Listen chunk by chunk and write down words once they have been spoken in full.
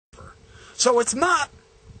So it's not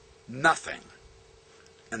nothing.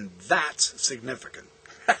 And that's significant.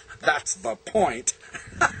 That's the point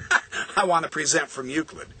I want to present from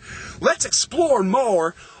Euclid. Let's explore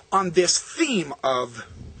more on this theme of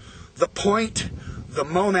the point, the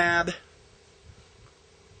monad.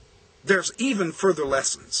 There's even further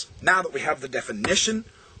lessons. Now that we have the definition,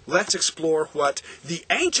 let's explore what the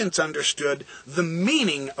ancients understood the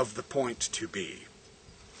meaning of the point to be.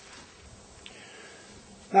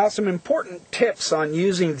 Now, some important tips on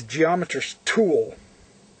using the Geometers tool.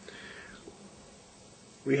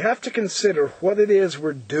 We have to consider what it is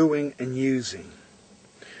we're doing and using.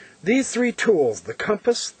 These three tools, the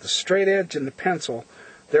compass, the straight edge, and the pencil,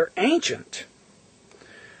 they're ancient.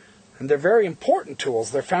 And they're very important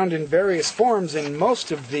tools. They're found in various forms in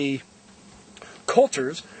most of the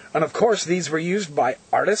cultures. And of course, these were used by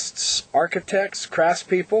artists, architects,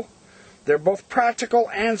 craftspeople. They're both practical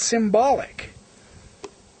and symbolic.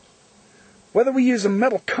 Whether we use a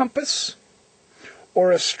metal compass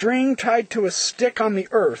or a string tied to a stick on the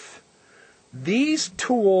earth, these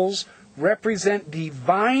tools represent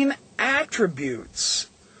divine attributes.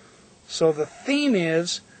 So the theme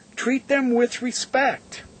is, treat them with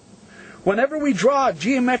respect. Whenever we draw a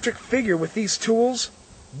geometric figure with these tools,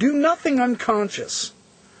 do nothing unconscious.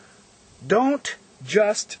 Don't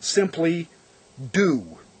just simply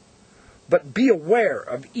do, but be aware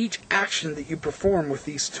of each action that you perform with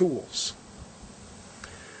these tools.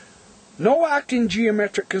 No act in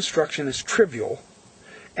geometric construction is trivial,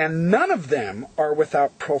 and none of them are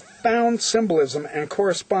without profound symbolism and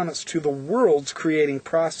correspondence to the world's creating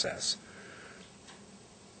process.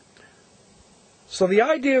 So the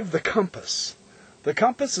idea of the compass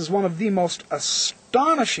is one of the most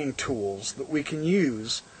astonishing tools that we can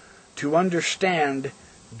use to understand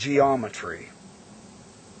geometry.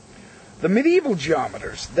 The medieval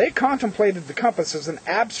geometers, they contemplated the compass as an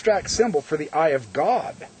abstract symbol for the eye of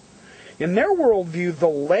God. In their worldview, the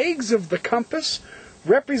legs of the compass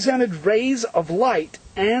represented rays of light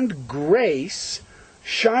and grace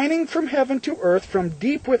shining from heaven to earth, from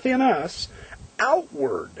deep within us,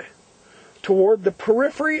 outward, toward the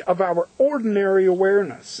periphery of our ordinary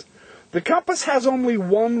awareness. The compass has only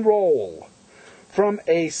one role. From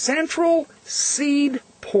a central seed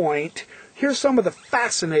point, here's some of the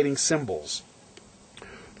fascinating symbols.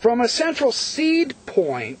 From a central seed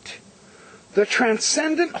point, the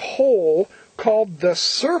transcendent whole called the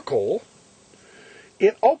circle,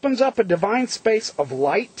 it opens up a divine space of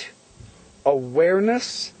light,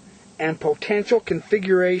 awareness, and potential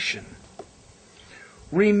configuration.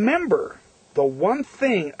 Remember the one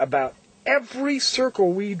thing about every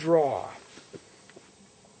circle we draw.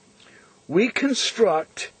 We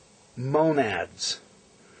construct monads.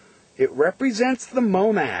 It represents the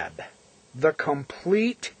monad, the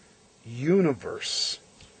complete universe.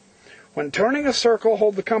 When turning a circle,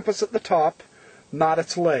 hold the compass at the top, not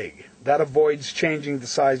its leg. That avoids changing the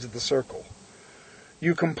size of the circle.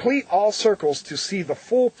 You complete all circles to see the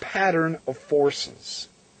full pattern of forces.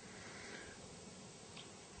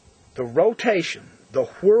 The rotation, the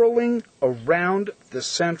whirling around the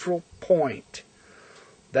central point.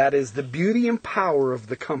 That is the beauty and power of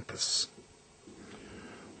the compass.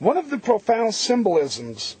 One of the profound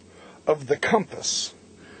symbolisms of the compass,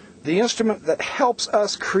 the instrument that helps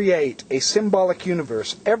us create a symbolic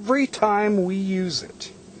universe every time we use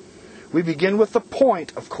it. We begin with the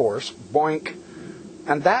point, of course, boink,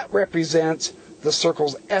 and that represents the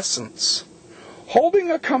circle's essence.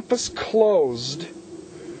 Holding a compass closed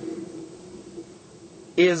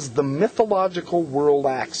is the mythological world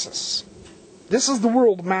axis. This is the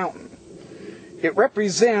world mountain. It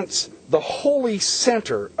represents the holy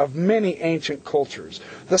center of many ancient cultures,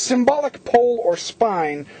 the symbolic pole or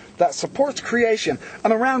spine that supports creation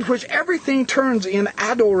and around which everything turns in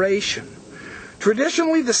adoration.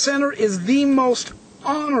 Traditionally, the center is the most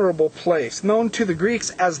honorable place, known to the Greeks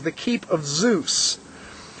as the keep of Zeus.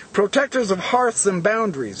 Protectors of hearths and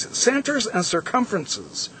boundaries, centers and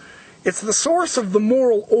circumferences. It's the source of the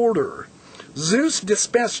moral order. Zeus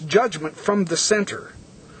dispensed judgment from the center.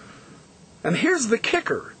 And here's the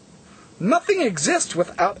kicker. Nothing exists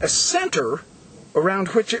without a center around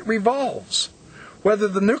which it revolves. Whether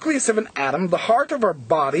the nucleus of an atom, the heart of our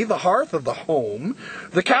body, the hearth of the home,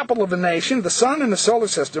 the capital of a nation, the sun in the solar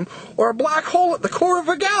system, or a black hole at the core of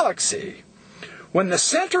a galaxy. When the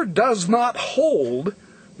center does not hold,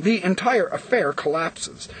 the entire affair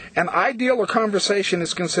collapses. An ideal or conversation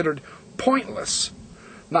is considered pointless,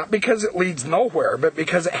 not because it leads nowhere, but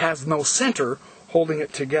because it has no center holding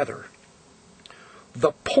it together.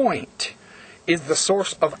 The point is the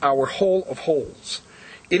source of our whole of wholes.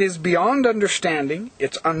 It is beyond understanding,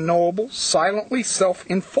 it's unknowable, silently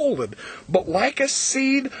self-enfolded. But like a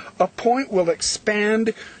seed, a point will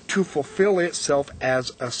expand to fulfill itself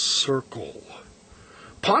as a circle.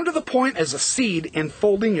 Ponder the point as a seed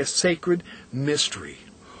enfolding a sacred mystery.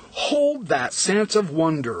 Hold that sense of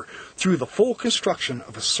wonder through the full construction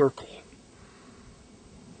of a circle.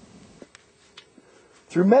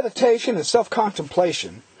 Through meditation and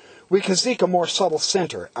self-contemplation, we can seek a more subtle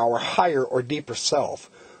center, our higher or deeper self,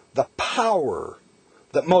 the power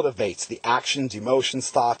that motivates the actions, emotions,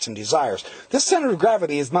 thoughts, and desires. This center of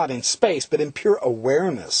gravity is not in space, but in pure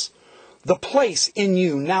awareness. The place in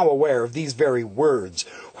you now aware of these very words.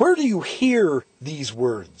 Where do you hear these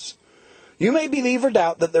words? You may believe or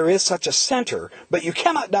doubt that there is such a center, but you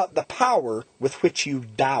cannot doubt the power with which you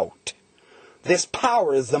doubt. This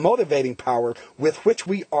power is the motivating power with which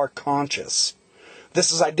we are conscious.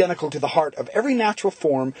 This is identical to the heart of every natural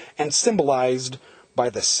form and symbolized by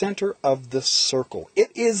the center of the circle.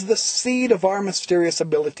 It is the seed of our mysterious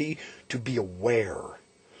ability to be aware.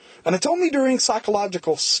 And it's only during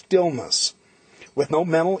psychological stillness, with no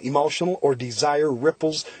mental, emotional, or desire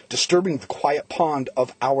ripples disturbing the quiet pond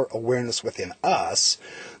of our awareness within us,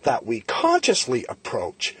 that we consciously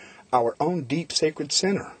approach our own deep sacred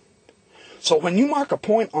center. So when you mark a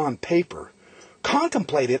point on paper,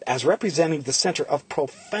 contemplate it as representing the center of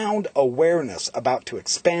profound awareness about to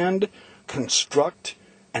expand, construct,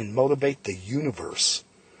 and motivate the universe.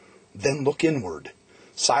 Then look inward,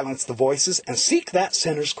 silence the voices, and seek that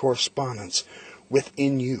center's correspondence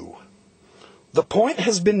within you. The point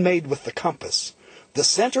has been made with the compass. The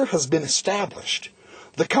center has been established.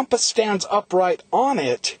 The compass stands upright on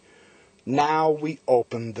it. Now we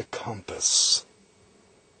open the compass.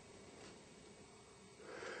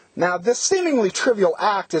 Now, this seemingly trivial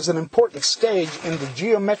act is an important stage in the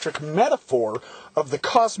geometric metaphor of the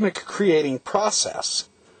cosmic creating process.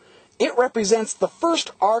 It represents the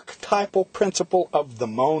first archetypal principle of the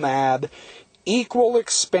monad, equal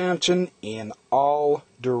expansion in all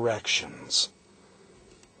directions.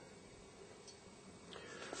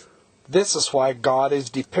 This is why God is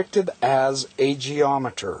depicted as a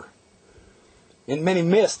geometer. In many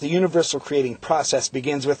myths, the universal creating process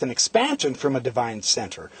begins with an expansion from a divine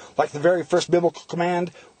center, like the very first biblical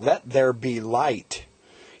command, "Let there be light."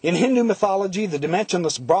 In Hindu mythology, the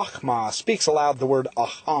dimensionless Brahma speaks aloud the word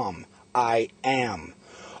aham, I am,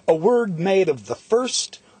 a word made of the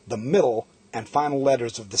first, the middle, and final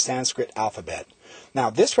letters of the Sanskrit alphabet. Now,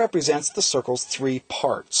 this represents the circle's three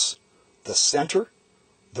parts: the center,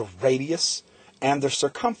 the radius, and the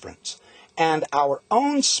circumference, and our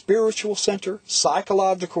own spiritual center,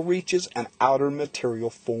 psychological reaches, and outer material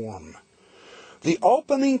form. The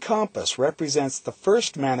opening compass represents the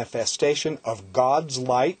first manifestation of God's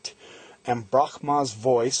light and Brahma's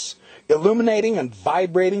voice, illuminating and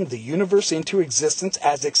vibrating the universe into existence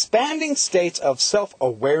as expanding states of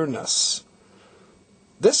self-awareness.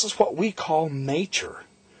 This is what we call nature.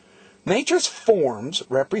 Nature's forms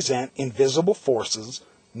represent invisible forces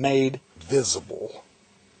made visible.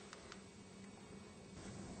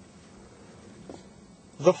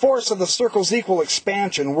 The force of the circle's equal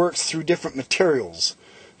expansion works through different materials.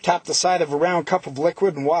 Tap the side of a round cup of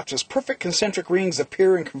liquid and watch as perfect concentric rings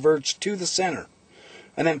appear and converge to the center,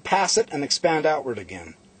 and then pass it and expand outward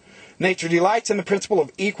again. Nature delights in the principle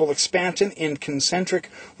of equal expansion in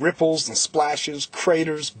concentric ripples and splashes,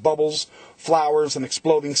 craters, bubbles, flowers, and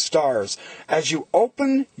exploding stars. As you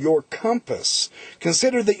open your compass,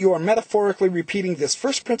 consider that you are metaphorically repeating this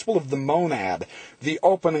first principle of the monad, the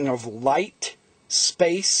opening of light,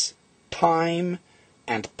 space, time,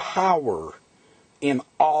 and power in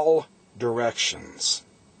all directions.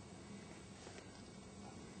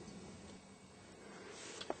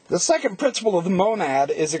 The second principle of the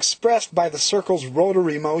monad is expressed by the circle's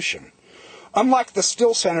rotary motion. Unlike the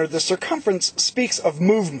still center, the circumference speaks of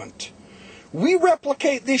movement. We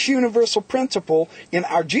replicate this universal principle in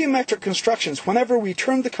our geometric constructions whenever we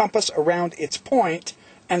turn the compass around its point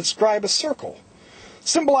and scribe a circle.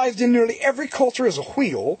 Symbolized in nearly every culture as a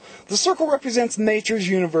wheel, the circle represents nature's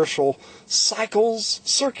universal cycles,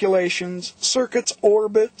 circulations, circuits,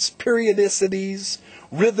 orbits, periodicities,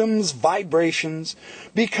 rhythms, vibrations,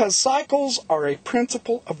 because cycles are a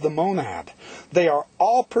principle of the monad. They are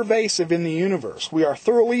all pervasive in the universe. We are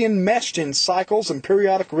thoroughly enmeshed in cycles and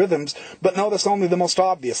periodic rhythms, but notice only the most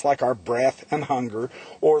obvious, like our breath and hunger,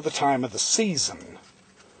 or the time of the season.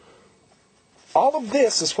 All of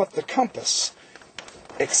this is what the compass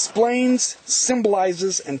explains,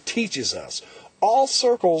 symbolizes, and teaches us. All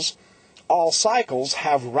cycles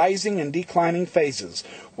have rising and declining phases.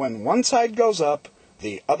 When one side goes up,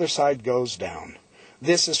 the other side goes down.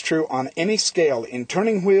 This is true on any scale, in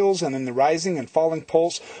turning wheels and in the rising and falling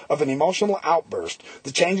pulse of an emotional outburst,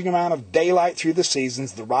 the changing amount of daylight through the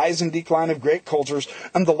seasons, the rise and decline of great cultures,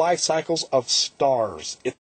 and the life cycles of stars.